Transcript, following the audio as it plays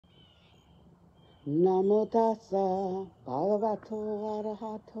Namo tassa bhagavato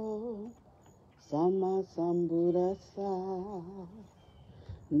arahato samma sambuddhassa.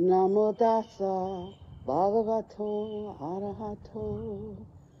 Namo tassa bhagavato arahato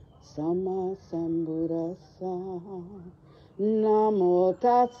samma sambuddhassa. Namo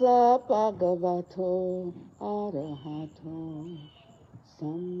tassa bhagavato arahato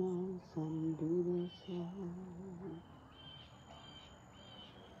samma sambuddhassa.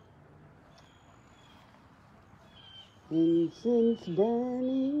 Incense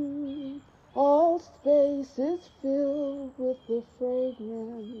burning, all space is filled with the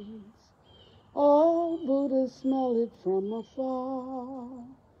fragrance. All Buddhas smell it from afar.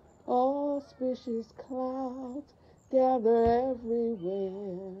 Auspicious clouds gather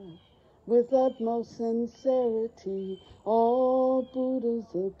everywhere. With utmost sincerity, all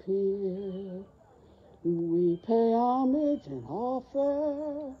Buddhas appear. We pay homage and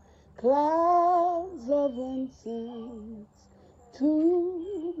offer clouds of incense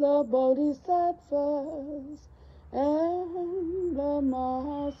to the Bodhisattvas and the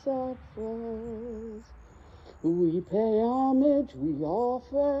Mahasattvas. We pay homage, we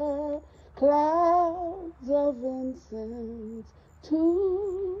offer clouds of incense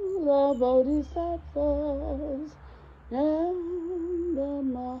to the Bodhisattvas and the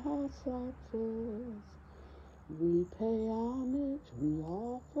Mahasattvas. We pay homage, we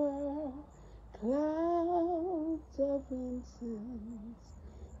offer clouds of incense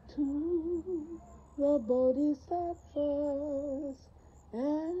to the Bodhisattvas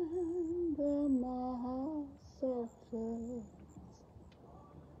and the Mahasattvas.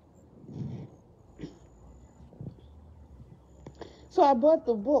 So I brought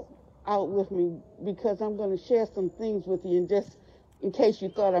the book out with me because I'm going to share some things with you, and just in case you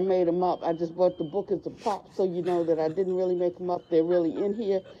thought I made them up, I just brought the book as a prop so you know that I didn't really make them up. They're really in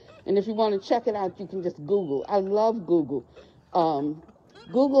here. And if you want to check it out, you can just Google. I love Google.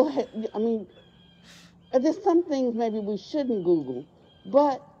 There's some things maybe we shouldn't Google,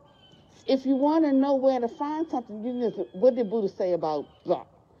 but if you want to know where to find something, you just, what did Buddha say about blah?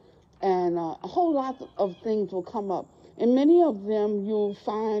 And a whole lot of things will come up. And many of them you'll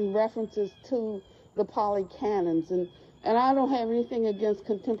find references to the Pali canons. And I don't have anything against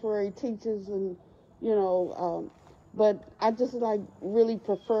contemporary teachers, and but I just really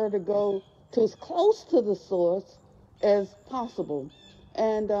prefer to go to as close to the source as possible,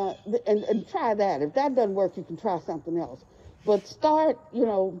 and try that. If that doesn't work, you can try something else. But start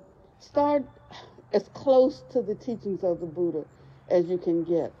as close to the teachings of the Buddha as you can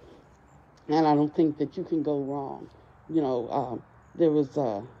get, and I don't think that you can go wrong. There was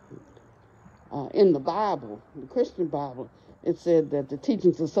in the Bible, the Christian Bible, it said that the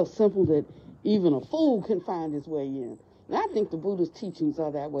teachings are so simple that even a fool can find his way in. And I think the Buddha's teachings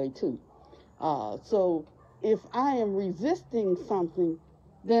are that way too. So if I am resisting something,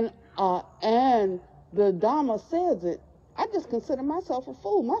 then and the Dhamma says it, I just consider myself a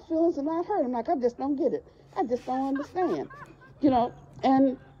fool. My feelings are not hurt. I'm like, I just don't get it. I just don't understand.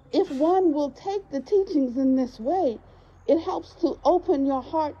 And if one will take the teachings in this way, it helps to open your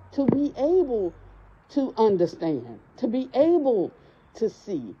heart to be able to understand, to be able to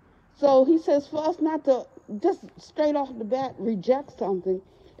see. So he says for us not to just straight off the bat reject something.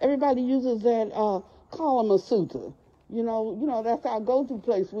 Everybody uses that Kalama Sutta. That's our go-to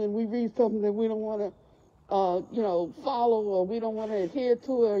place when we read something that we don't want to, follow, or we don't want to adhere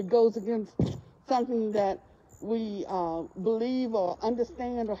to, or it goes against something that we believe or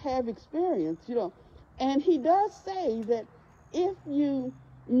understand or have experienced, And he does say that if you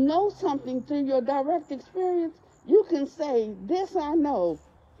know something through your direct experience, you can say, this I know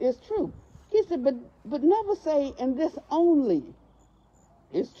is true. He said, but never say, and this only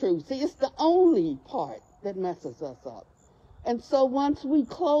is true. See, it's the only part that messes us up. And so once we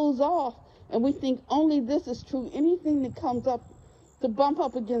close off and we think only this is true, anything that comes up to bump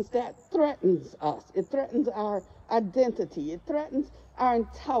up against that threatens us. It threatens our identity. It threatens our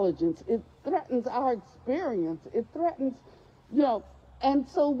intelligence. It threatens our experience. It threatens, and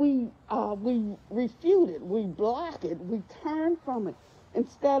so we refute it. We block it. We turn from it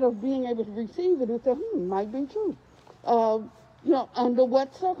instead of being able to receive it and say, might be true. Under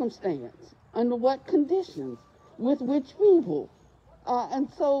what circumstance? Under what conditions? With which people? And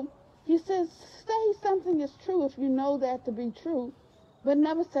so he says, say something is true if you know that to be true, but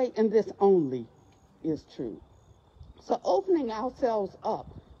never say, and this only is true. So opening ourselves up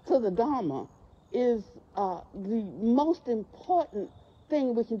to the Dhamma is the most important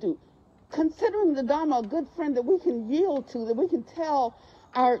thing we can do. Considering the Dhamma a good friend that we can yield to, that we can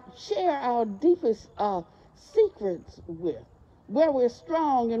share our deepest secrets with, where we're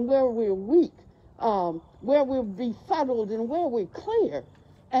strong and where we're weak, where we're befuddled and where we're clear.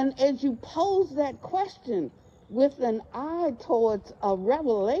 And as you pose that question with an eye towards a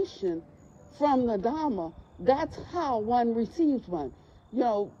revelation from the Dhamma, that's how one receives one. You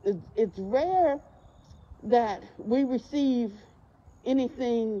know, it's rare that we receive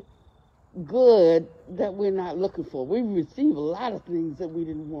anything good that we're not looking for. We receive a lot of things that we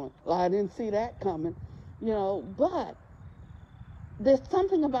didn't want. Well, I didn't see that coming, you know, but there's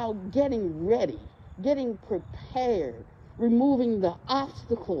something about getting ready, getting prepared, removing the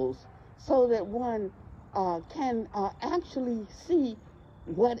obstacles so that one can actually see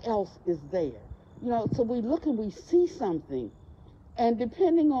what else is there. You know, so we look and we see something, and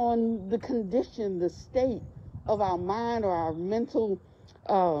depending on the condition, the state of our mind or our mental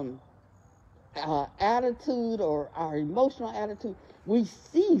attitude or our emotional attitude, we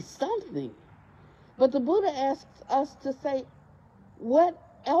see something. But the Buddha asks us to say, what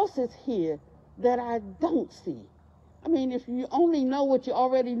else is here that I don't see? I mean, if you only know what you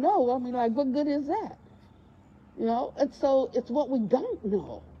already know, I mean, like, what good is that? You know, and so it's what we don't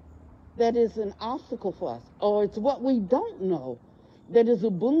know that is an obstacle for us, or it's what we don't know that is a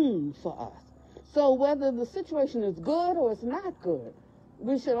boon for us. So whether the situation is good or it's not good,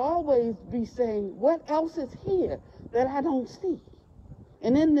 we should always be saying, what else is here that I don't see?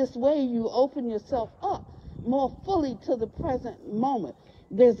 And in this way, you open yourself up more fully to the present moment.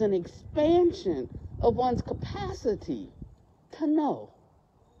 There's an expansion of one's capacity to know.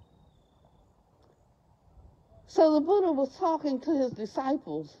 So the Buddha was talking to his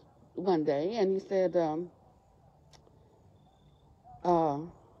disciples one day, and he said, well,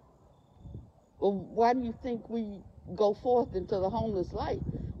 why do you think we go forth into the homeless life?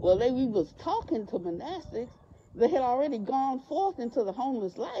 Well, he was talking to monastics that had already gone forth into the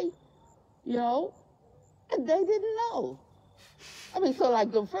homeless life, you know, and they didn't know. I mean, so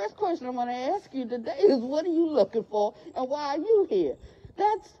like the first question I want to ask you today is, what are you looking for and why are you here?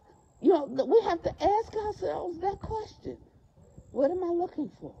 That's, you know, we have to ask ourselves that question. What am I looking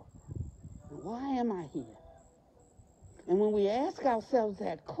for? Why am I here? And when we ask ourselves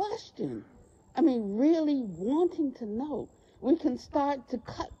that question, I mean, really wanting to know, we can start to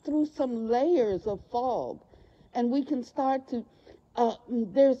cut through some layers of fog, and we can start to,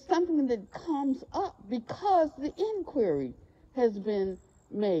 there's something that comes up because the inquiry has been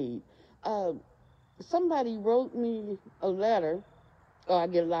made. Somebody wrote me a letter. Oh, I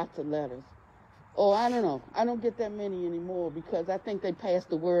get lots of letters. Oh, I don't know. I don't get that many anymore because I think they passed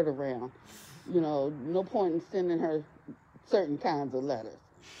the word around. You know, no point in sending her certain kinds of letters.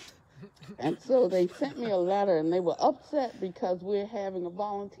 And so they sent me a letter, and they were upset because we're having a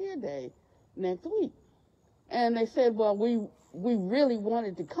volunteer day next week. And they said, well, we really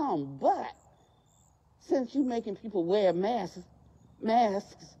wanted to come, but since you're making people wear masks,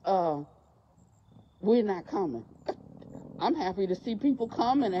 we're not coming. I'm happy to see people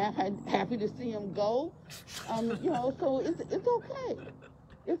come, and I'm happy to see them go. You know, so it's okay.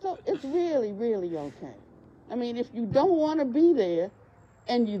 It's really, really okay. I mean, if you don't want to be there,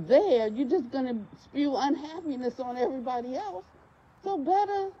 and you're there, you're just going to spew unhappiness on everybody else. So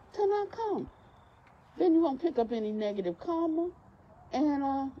better to not come. Then you won't pick up any negative karma,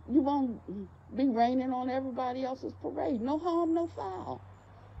 and you won't be raining on everybody else's parade. No harm, no foul.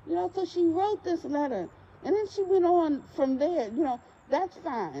 You know, so she wrote this letter, and then she went on from there. You know, that's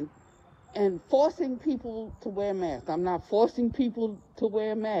fine. And forcing people to wear masks. I'm not forcing people to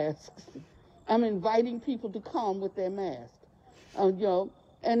wear masks. I'm inviting people to come with their masks. You know,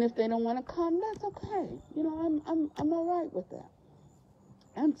 and if they don't want to come, that's okay. You know, I'm all right with that.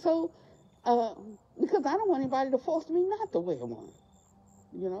 And so, because I don't want anybody to force me not to wear one.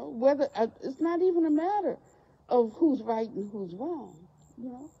 You know, whether it's not even a matter of who's right and who's wrong. You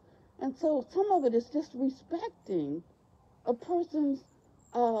know, and so some of it is just respecting a person's.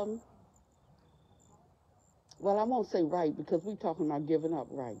 Well, I won't say right because we're talking about giving up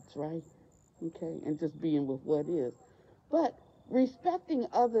rights, right? Okay, and just being with what is, but respecting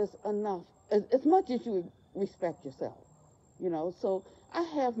others enough, as much as you respect yourself, you know. So I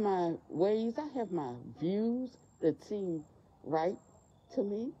have my ways, I have my views that seem right to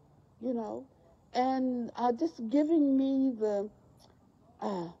me, you know, and just giving me the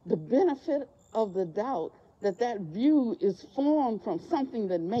benefit of the doubt that view is formed from something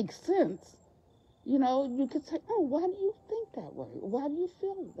that makes sense. You know, you could say, oh, why do you think that way? Why do you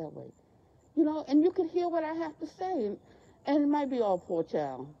feel that way? You know, and you could hear what I have to say. And it might be, oh, poor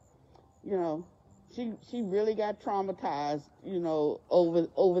child. You know, she really got traumatized, you know,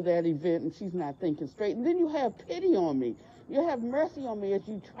 over that event, and she's not thinking straight. And then you have pity on me. You have mercy on me as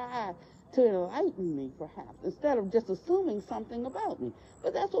you try to enlighten me, perhaps, instead of just assuming something about me.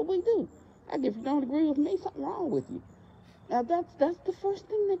 But that's what we do. Like, if you don't agree with me, something wrong with you. Now, that's the first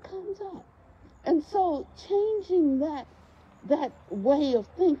thing that comes up. And so changing that way of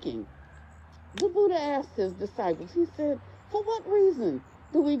thinking, the Buddha asked his disciples, he said, for what reason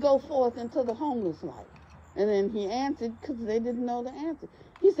do we go forth into the homeless life? And then he answered, because they didn't know the answer.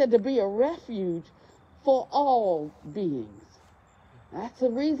 He said, to be a refuge for all beings. That's the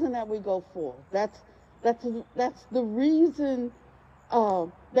reason that we go forth. That's the reason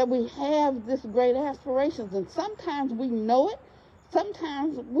that we have this great aspirations. And sometimes we know it.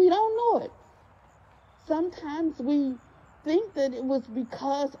 Sometimes we don't know it. Sometimes we think that it was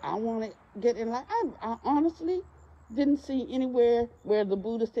because I want to get enlightened. I honestly didn't see anywhere where the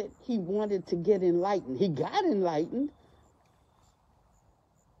Buddha said he wanted to get enlightened. He got enlightened,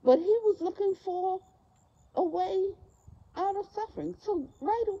 but he was looking for a way out of suffering. So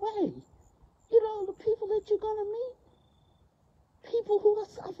right away, the people that you're going to meet, people who are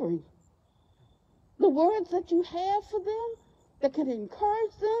suffering, the words that you have for them that could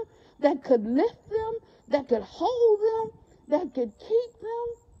encourage them, that could lift them, that could hold them, that could keep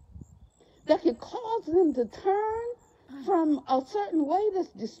them, that could cause them to turn from a certain way that's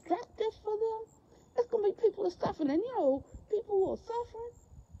destructive for them. There's going to be people that are suffering. And people who are suffering,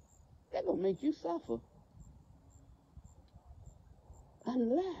 they're going to make you suffer.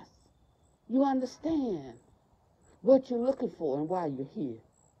 Unless you understand what you're looking for and why you're here.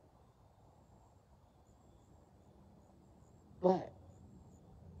 But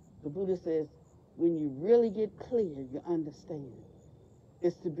the Buddha says, when you really get clear, you understand.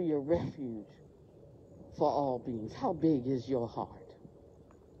 It's to be a refuge for all beings. How big is your heart?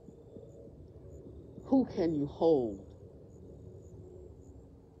 Who can you hold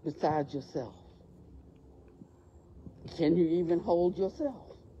besides yourself? Can you even hold yourself?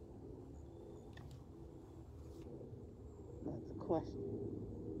 That's a question.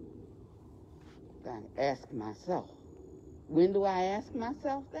 I ask myself. When do I ask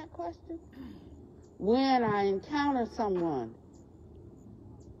myself that question? When I encounter someone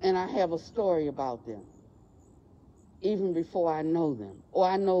and I have a story about them, even before I know them, or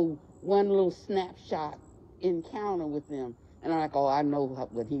I know one little snapshot encounter with them, and I'm like, oh, I know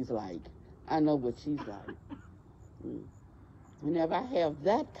what he's like. I know what she's like. Whenever I have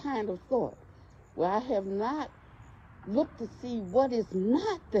that kind of thought, where I have not looked to see what is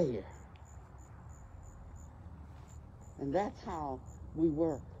not there, and that's how we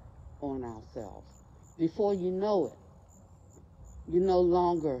work on ourselves. Before you know it, you're no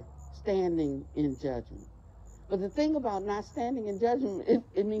longer standing in judgment. But the thing about not standing in judgment,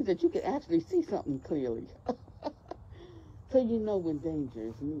 it means that you can actually see something clearly. So you know when danger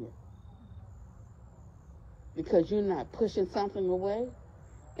is near. Because you're not pushing something away,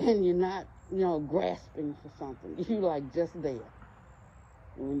 and you're not, grasping for something. You're like just there.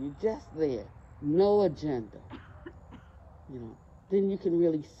 And when you're just there, no agenda, then you can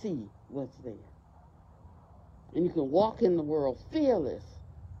really see what's there. And you can walk in the world fearless,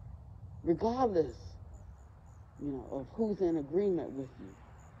 regardless, of who's in agreement with you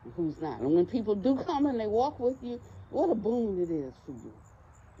and who's not. And when people do come and they walk with you, what a boon it is for you.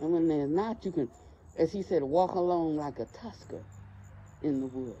 And when they're not, you can, as he said, walk alone like a tusker in the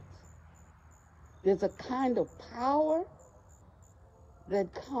woods. There's a kind of power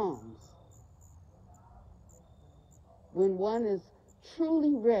that comes when one is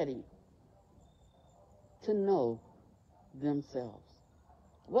truly ready to know themselves.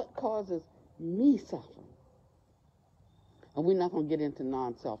 What causes me suffering? And we're not going to get into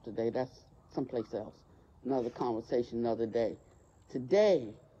non-self today. That's someplace else. Another conversation, another day.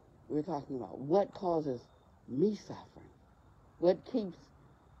 Today, we're talking about what causes me suffering. What keeps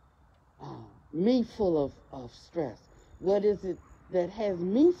me full of stress? What is it that has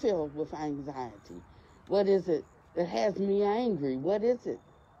me filled with anxiety? What is it that has me angry? What is it?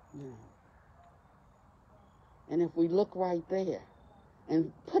 And if we look right there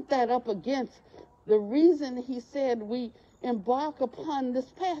and put that up against the reason he said we embark upon this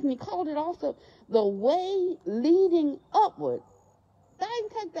path, and he called it also the way leading upward. I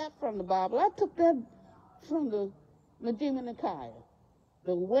didn't take that from the Bible. I took that from the Majjhima Nikaya.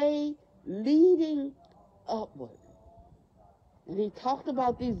 The way leading upward. And he talked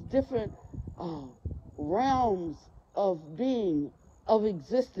about these different realms of being, of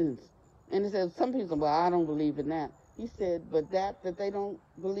existence. And he said, some people say, well, I don't believe in that. He said, but that they don't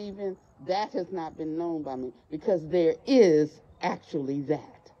believe in, that has not been known by me, because there is actually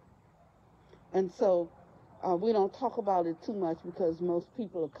that. And so we don't talk about it too much, because most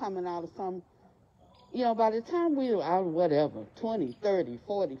people are coming out of some, by the time we're out, whatever, 20, 30,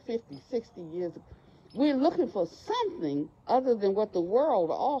 40, 50, 60 years, we're looking for something other than what the world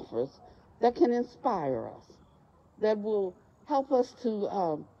offers, that can inspire us, that will help us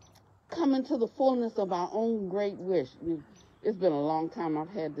to come into the fullness of our own great wish. It's been a long time. I've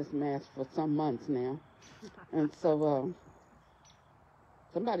had this mask for some months now. And so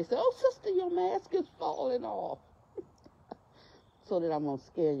somebody said, "Oh, sister, your mask is falling off." So that I won't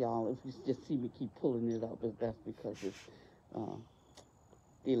scare y'all if you just see me keep pulling it up. That's because it's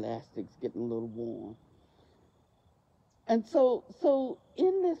the elastic's getting a little warm. And so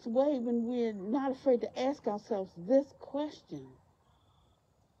in this way, when we're not afraid to ask ourselves this question,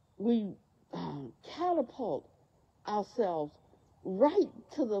 we catapult ourselves right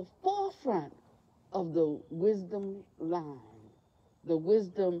to the forefront of the wisdom line, the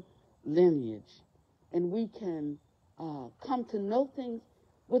wisdom lineage. And we can come to know things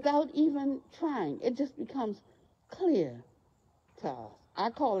without even trying. It just becomes clear to us. I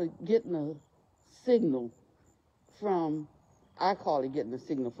call it getting a signal from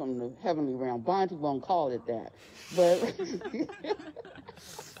the heavenly realm. Bonte won't call it that, but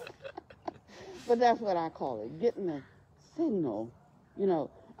but that's what I call it, getting a signal.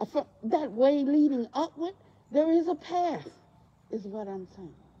 That way leading upward, there is a path, is what I'm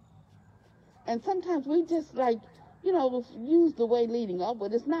saying. And sometimes we just use the way leading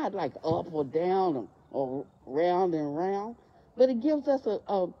upward. It's not like up or down or round and round, but it gives us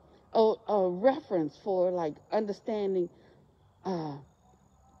a reference for understanding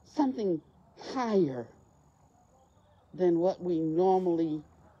something higher than what we normally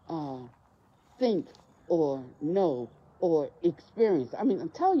think or know or experience. I mean, I'm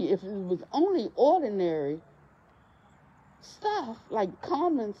telling you, if it was only ordinary stuff like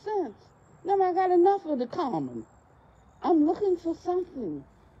common sense, then I got enough of the common. I'm looking for something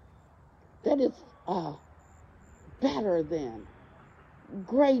that is better than,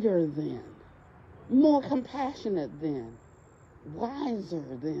 greater than, more compassionate than, wiser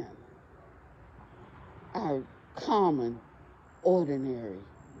than our common, ordinary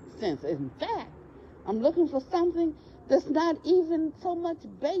sense. In fact, I'm looking for something that's not even so much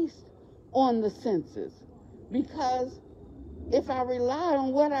based on the senses, because if I rely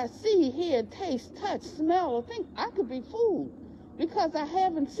on what I see, hear, taste, touch, smell, or think, I could be fooled, because I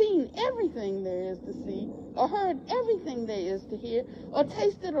haven't seen everything there is to see, or heard everything there is to hear, or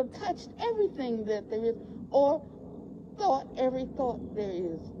tasted or touched everything that there is, or thought every thought there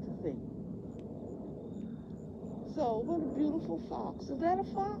is to think. So, what a beautiful fox. Is that a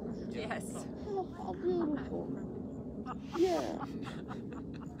fox? Yes. Oh, beautiful. Yeah.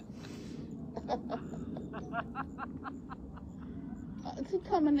 She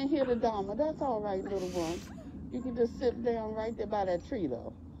coming to hear the Dhamma. That's all right, little one. You can just sit down right there by that tree,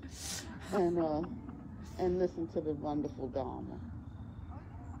 though, and listen to the wonderful Dhamma.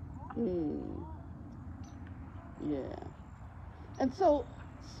 Yeah. And so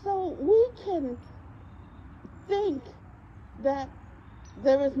we can think that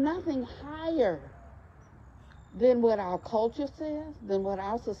there is nothing higher than what our culture says, than what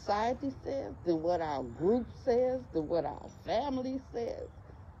our society says, than what our group says, than what our family says,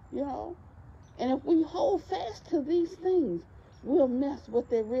 And if we hold fast to these things, we'll miss what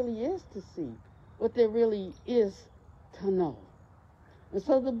there really is to see, what there really is to know. And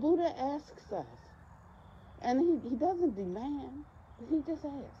so the Buddha asks us, and he doesn't demand, he just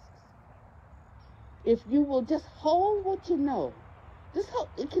asks. If you will just hold what you know,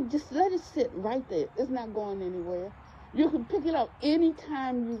 just let it sit right there. It's not going anywhere. You can pick it up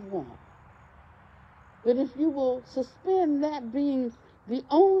anytime you want. But if you will suspend that being the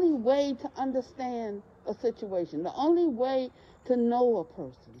only way to understand a situation, the only way to know a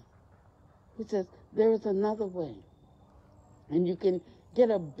person, he says, there is another way. And you can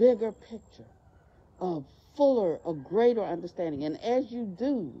get a bigger picture, a fuller, a greater understanding. And as you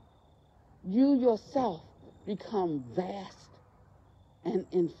do, you yourself become vast and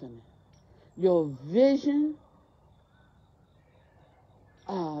infinite. Your vision,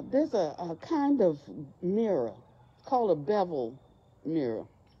 there's a kind of mirror called a bevel mirror.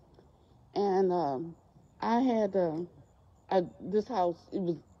 And I had this house,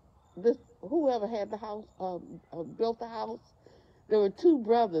 whoever had the house, built the house, there were two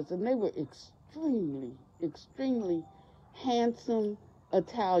brothers, and they were extremely, extremely handsome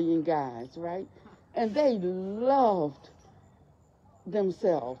Italian guys, right? And they loved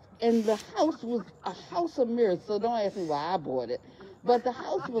themselves. And the house was a house of mirrors, so don't ask me why I bought it. But the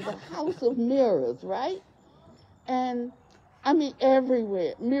house was a house of mirrors, right? And I mean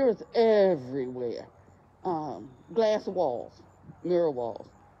everywhere, mirrors everywhere. Glass walls, mirror walls.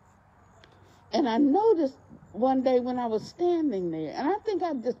 And I noticed one day when I was standing there, and I think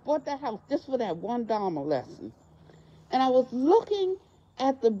I just bought that house just for that one Dhamma lesson. And I was looking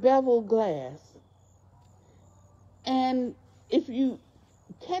at the bevel glass, and if you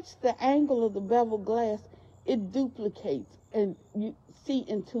catch the angle of the bevel glass, it duplicates and you see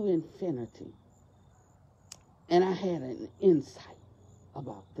into infinity. And I had an insight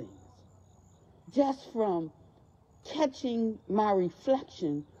about things just from catching my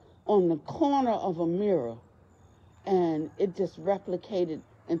reflection on the corner of a mirror, and it just replicated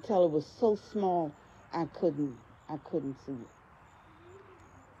until it was so small I couldn't see it.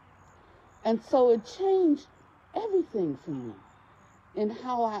 And so it changed everything for me in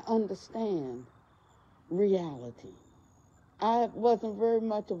how I understand reality. I wasn't very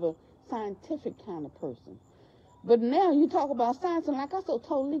much of a scientific kind of person. But now you talk about science, and like I so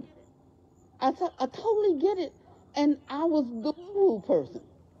totally get it. I totally get it. And I was the woo person,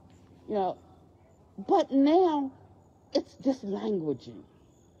 you know. But now it's just languaging.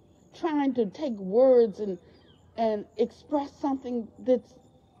 Trying to take words and express something that's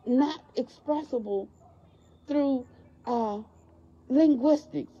not expressible through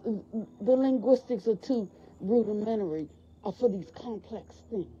linguistics. The linguistics are too rudimentary for these complex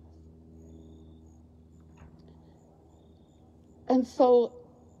things. And so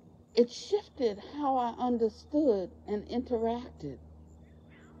it shifted how I understood and interacted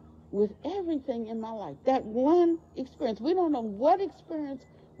with everything in my life. That one experience, we don't know what experience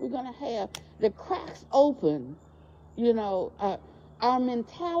we're going to have that cracks open, you know, our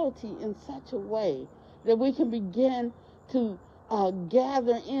mentality in such a way that we can begin to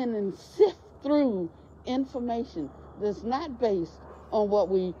gather in and sift through information that's not based on what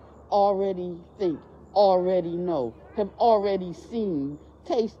we already think, already know, have already seen,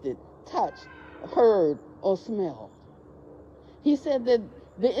 tasted, touched, heard, or smelled. He said that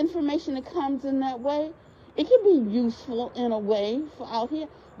the information that comes in that way, it can be useful in a way for out here,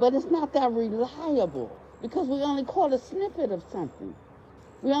 but it's not that reliable because we only caught a snippet of something.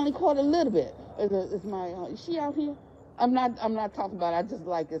 We only caught a little bit. Is she out here? I'm not talking about it. I just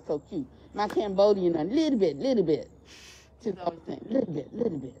like it so cute. My Cambodian, a little bit. She's always saying, little bit.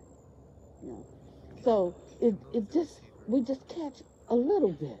 You know. So we just catch a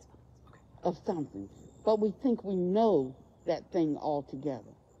little bit of something, but we think we know that thing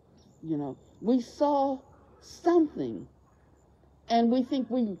altogether. You know, we saw something and we think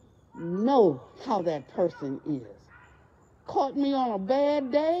we know how that person is. Caught me on a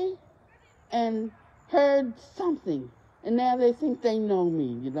bad day and heard something, and now they think they know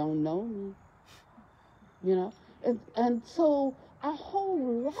me. You don't know me. You know, and so our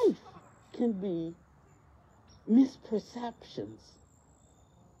whole life can be misperceptions.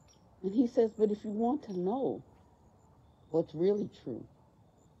 And he says, but if you want to know what's really true,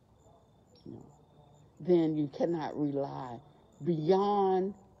 you know, then you cannot rely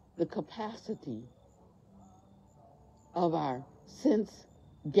beyond the capacity of our sense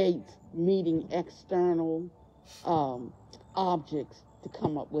gates meeting external objects to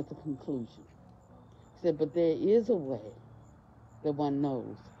come up with a conclusion. He said, but there is a way that one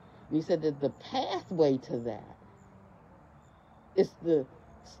knows. And he said that the pathway to that is the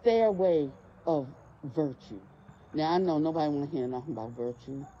stairway of virtue. Now, I know nobody want to hear nothing about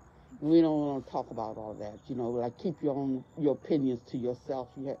virtue. We don't want to talk about all that, you know, like keep your opinions to yourself.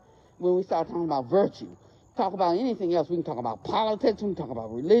 When we start talking about virtue, talk about anything else. We can talk about politics, we can talk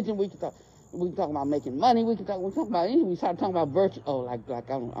about religion, we can talk about making money, we can talk about anything. We start talking about virtue. Oh, like I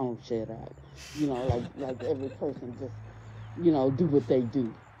don't share that. You know, like every person just, you know, do what they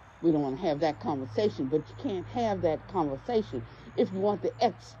do. We don't want to have that conversation, but you can't have that conversation if you want the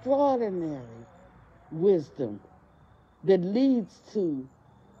extraordinary wisdom that leads to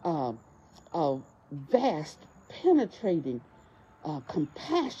a vast, penetrating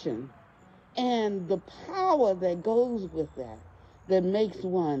compassion and the power that goes with that makes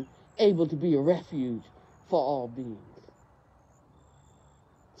one able to be a refuge for all beings.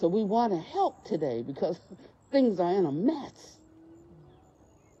 So we want to help today because things are in a mess.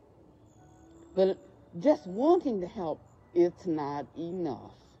 But just wanting to help, it's not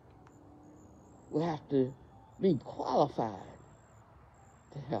enough. We have to be qualified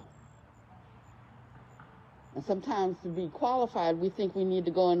to help. And sometimes to be qualified, we think we need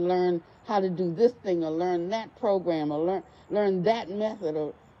to go and learn how to do this thing or learn that program or learn that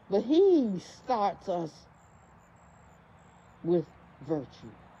method. But he starts us with virtue.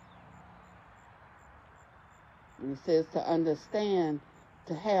 And he says to understand,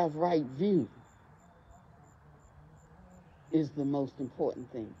 to have right view is the most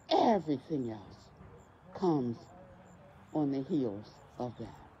important thing. Everything else comes on the heels of that.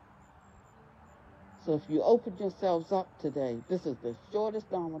 So if you open yourselves up today, this is the shortest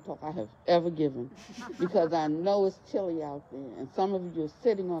Dhamma talk I have ever given, because I know it's chilly out there, and some of you are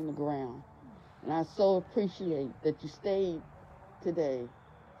sitting on the ground. And I so appreciate that you stayed today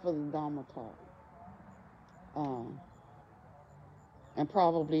for the Dhamma talk. And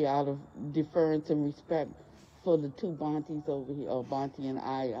probably out of deference and respect for the two Bontes over here, or Bonte and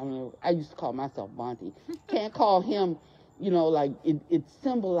I don't know, I used to call myself Bonte. Can't call him, like it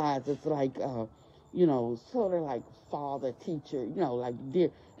symbolizes like, sort of like father, teacher, like dear.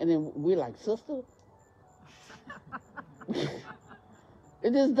 And then we're like, sister?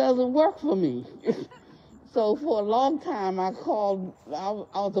 It just doesn't work for me. So for a long time, I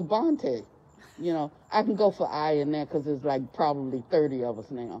was a Bonte. I can go for I in there because there's like probably 30 of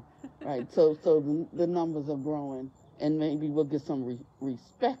us now, right? So the numbers are growing, and maybe we'll get some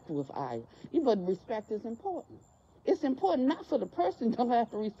respect with I. But respect is important. It's important not for the person, don't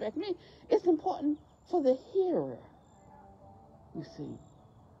have to respect me. It's important for the hearer, you see.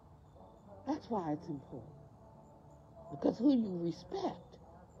 That's why it's important. Because who you respect,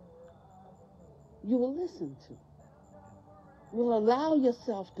 you will listen to. You will allow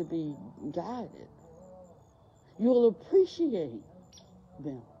yourself to be guided. You will appreciate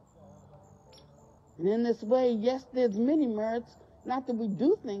them. And in this way, yes, there's many merits. Not that we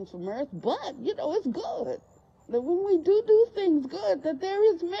do things for merit, but, it's good. That when we do things good, that there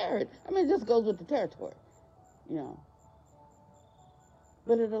is merit. It just goes with the territory,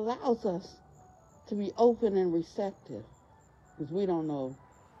 But it allows us to be open and receptive, because we don't know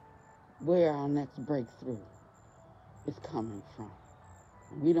where our next breakthrough is coming from.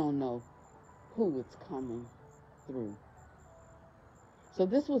 We don't know who it's coming through. So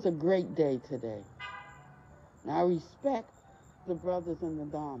this was a great day today. Now, I respect the brothers in the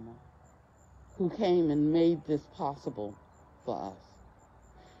Dhamma who came and made this possible for us.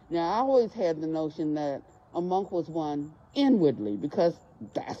 Now, I always had the notion that a monk was one inwardly, because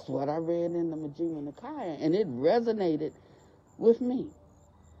that's what I read in the Majjhima Nikaya, and it resonated with me.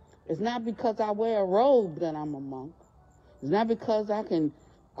 It's not because I wear a robe that I'm a monk. It's not because I can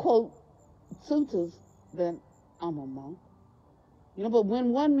quote suttas that I'm a monk. But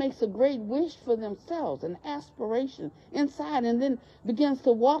when one makes a great wish for themselves, an aspiration inside, and then begins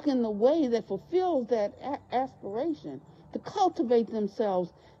to walk in the way that fulfills that aspiration, to cultivate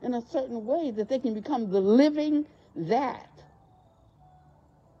themselves in a certain way that they can become the living that,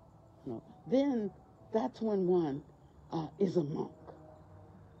 then that's when one is a monk.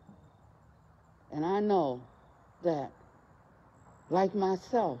 And I know that, like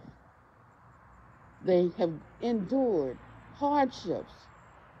myself, they have endured hardships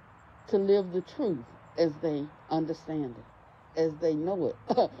to live the truth as they understand it, as they know it,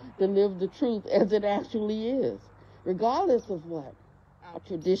 to live the truth as it actually is, regardless of what our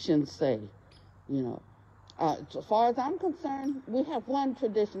traditions say. As far as I'm concerned, we have one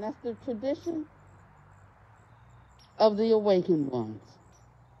tradition. That's the tradition of the awakened ones.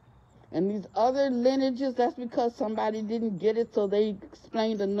 And these other lineages, that's because somebody didn't get it, so they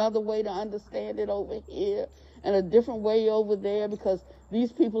explained another way to understand it over here and a different way over there, because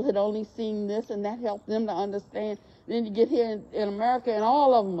these people had only seen this, and that helped them to understand. Then you get here in America, and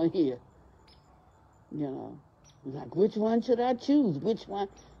all of them are here. Like, which one should I choose? Which one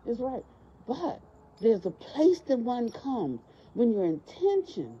is right? But there's a place that one comes when your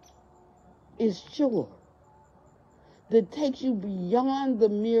intention is sure, that takes you beyond the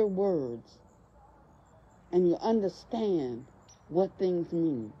mere words, and you understand what things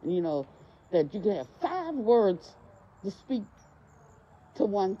mean. That you can have 5 words to speak to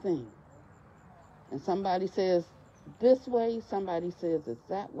one thing. And somebody says this way, somebody says it's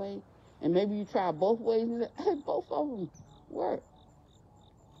that way, and maybe you try both ways, and you say, hey, both of them work.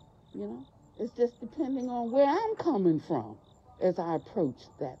 It's just depending on where I'm coming from as I approach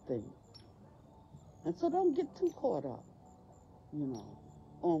that thing. And so don't get too caught up,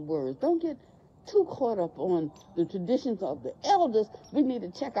 on words. Don't get too caught up on the traditions of the elders. We need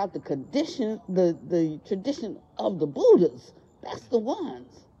to check out the tradition of the Buddhas. That's the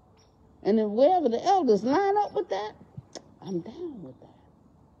ones. And then wherever the elders line up with that, I'm down with that.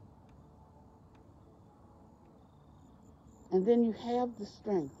 And then you have the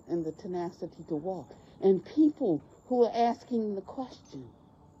strength and the tenacity to walk. And people who are asking the question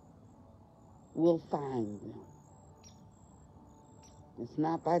will find them. It's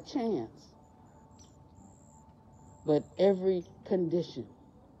not by chance. But every condition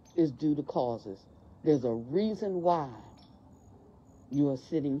is due to causes. There's a reason why you are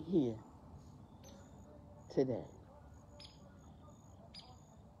sitting here today.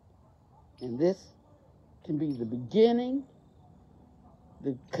 And this can be the beginning,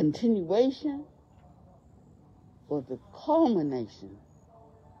 the continuation, was the culmination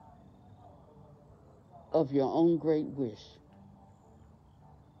of your own great wish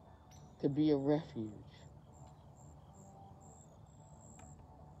to be a refuge.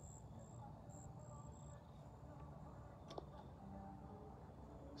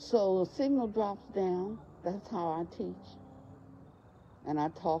 So the signal drops down. That's how I teach. And I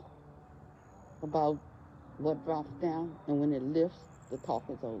talk about what drops down. And when it lifts, the talk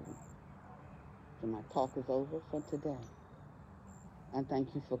is over. So my talk is over for today. I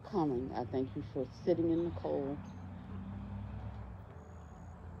thank you for coming. I thank you for sitting in the cold.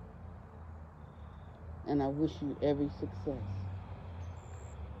 And I wish you every success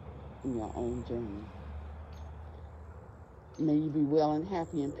in your own journey. May you be well and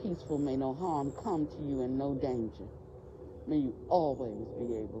happy and peaceful. May no harm come to you and no danger. May you always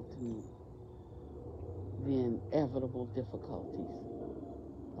be able to meet the inevitable difficulties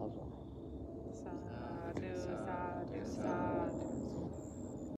of life. Sadhu, sadhu, sadhu.